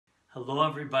Hello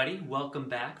everybody, welcome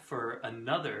back for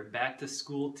another back to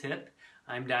school tip.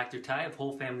 I'm Dr. Ty of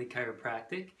Whole Family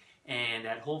Chiropractic, and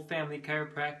at Whole Family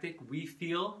Chiropractic we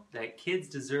feel that kids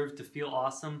deserve to feel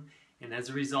awesome, and as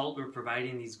a result we're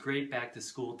providing these great back to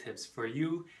school tips for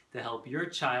you to help your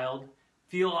child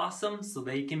feel awesome so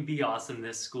they can be awesome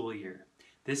this school year.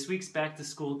 This week's back to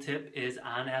school tip is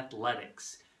on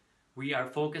athletics. We are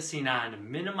focusing on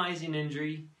minimizing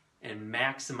injury and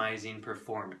maximizing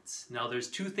performance. Now there's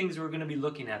two things we're going to be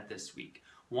looking at this week.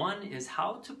 One is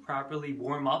how to properly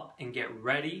warm up and get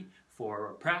ready for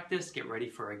a practice, get ready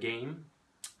for a game.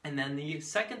 And then the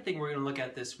second thing we're going to look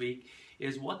at this week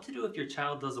is what to do if your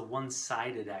child does a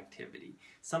one-sided activity.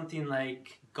 Something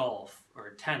like golf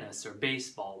or tennis or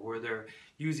baseball where they're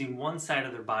using one side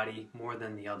of their body more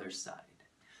than the other side.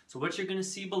 So what you're going to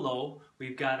see below,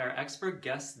 we've got our expert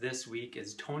guest this week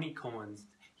is Tony Cohen.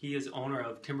 He is owner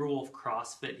of Timberwolf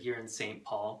CrossFit here in St.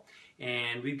 Paul,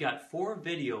 and we've got 4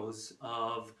 videos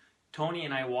of Tony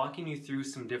and I walking you through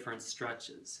some different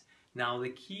stretches. Now the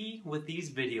key with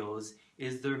these videos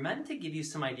is they're meant to give you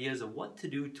some ideas of what to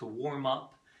do to warm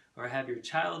up or have your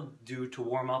child do to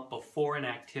warm up before an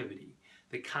activity.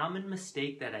 The common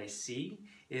mistake that I see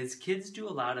is kids do a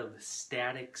lot of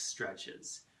static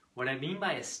stretches. What I mean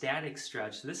by a static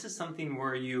stretch, this is something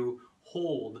where you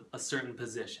hold a certain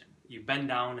position. You bend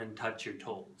down and touch your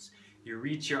toes. You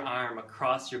reach your arm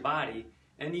across your body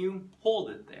and you hold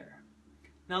it there.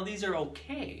 Now these are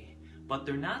okay, but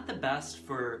they're not the best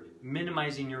for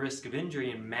minimizing your risk of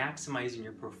injury and maximizing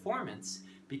your performance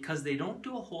because they don't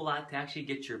do a whole lot to actually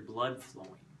get your blood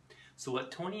flowing. So what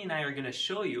Tony and I are going to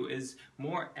show you is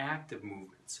more active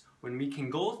movements. When we can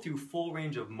go through full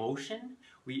range of motion,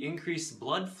 we increase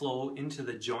blood flow into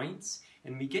the joints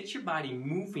and we get your body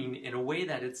moving in a way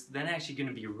that it's then actually going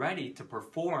to be ready to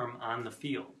perform on the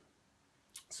field.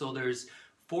 So there's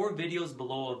 4 videos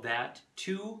below of that.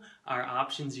 2 are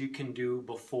options you can do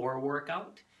before a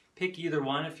workout. Pick either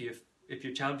one. If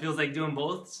your child feels like doing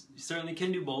both, you certainly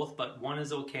can do both, but one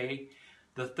is okay.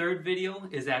 The 3rd video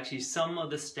is actually some of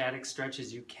the static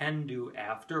stretches you can do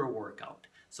after a workout.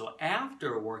 So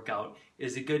after a workout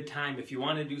is a good time if you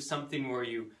want to do something where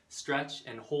you stretch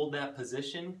and hold that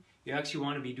position. You actually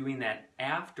want to be doing that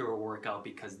after a workout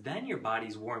because then your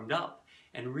body's warmed up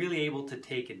and really able to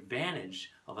take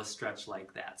advantage of a stretch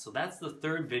like that. So that's the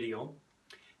 3rd video.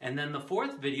 And then the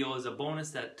 4th video is a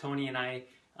bonus that Tony and I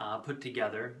put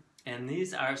together. And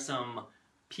these are some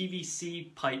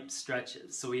PVC pipe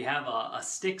stretches. So we have a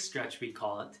stick stretch, we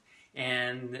call it.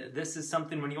 And this is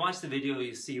something, when you watch the video,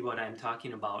 you see what I'm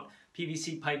talking about.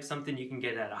 PVC pipe, something you can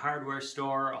get at a hardware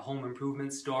store, a home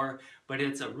improvement store, but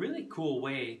it's a really cool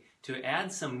way to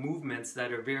add some movements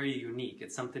that are very unique.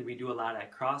 It's something we do a lot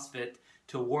at CrossFit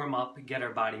to warm up, get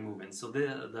our body moving. So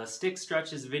the stick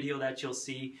stretches video that you'll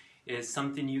see is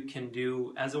something you can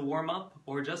do as a warm-up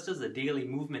or just as a daily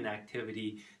movement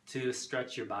activity to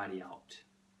stretch your body out.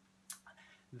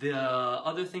 The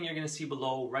other thing you're going to see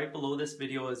below, right below this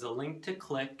video, is a link to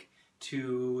click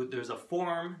to, there's a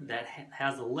form that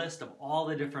has a list of all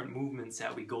the different movements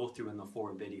that we go through in the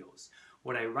 4 videos.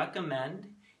 What I recommend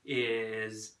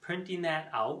is printing that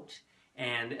out,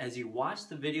 and as you watch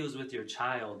the videos with your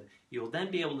child, you'll then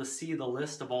be able to see the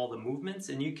list of all the movements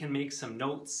and you can make some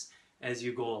notes as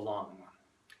you go along.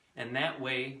 And that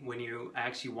way, when you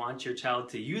actually want your child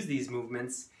to use these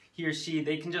movements, he or she,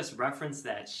 they can just reference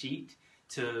that sheet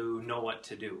to know what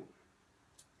to do.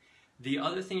 The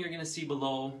other thing you're going to see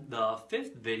below, the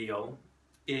 5th video,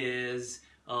 is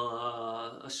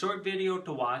a short video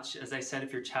to watch, as I said,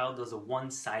 if your child does a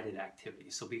one-sided activity.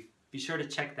 So be sure to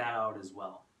check that out as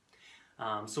well.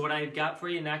 So what I've got for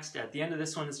you next, at the end of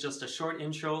this one, is just a short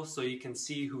intro so you can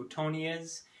see who Tony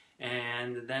is,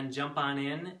 and then jump on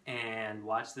in and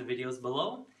watch the videos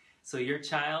below so your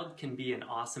child can be an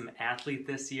awesome athlete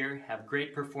this year, have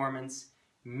great performance,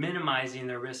 minimizing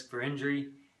their risk for injury,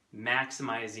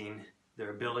 maximizing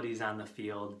their abilities on the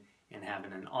field, and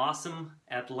having an awesome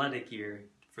athletic year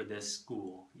for this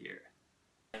school year.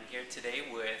 I'm here today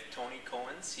with Tony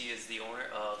Cohen. He is the owner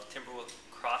of Timberwolf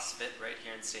CrossFit right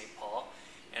here in St. Paul.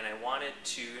 And I wanted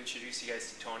to introduce you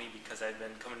guys to Tony because I've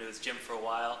been coming to his gym for a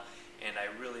while and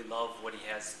I really love what he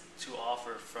has to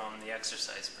offer from the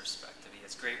exercise perspective. He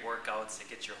has great workouts that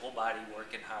get your whole body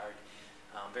working hard.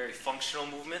 Very functional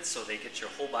movements, so they get your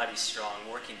whole body strong,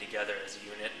 working together as a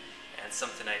unit, and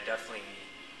something I definitely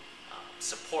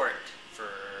support for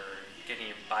getting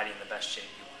your body in the best shape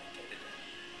you want to get it in.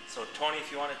 So Tony,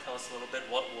 if you want to tell us a little bit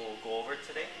what we'll go over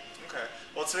today. Okay,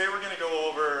 well today we're going to go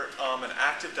over an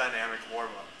active dynamic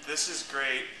warm-up. This is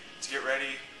great to get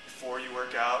ready before you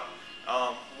work out.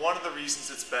 One of the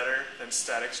reasons it's better than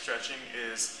static stretching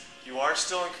is you are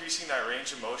still increasing that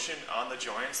range of motion on the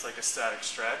joints like a static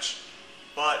stretch,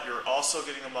 but you're also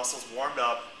getting the muscles warmed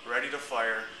up, ready to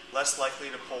fire, less likely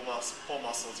to pull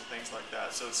muscles and things like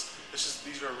that. So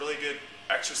these are really good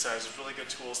exercises, really good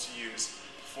tools to use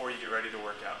before you get ready to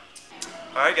work out.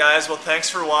 Alright guys, well thanks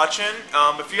for watching.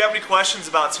 If you have any questions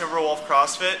about Timberwolf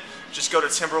CrossFit, just go to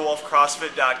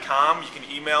timberwolfcrossfit.com. You can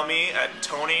email me at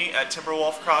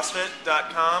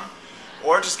tony@timberwolfcrossfit.com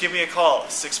or just give me a call,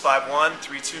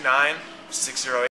 651-329-608.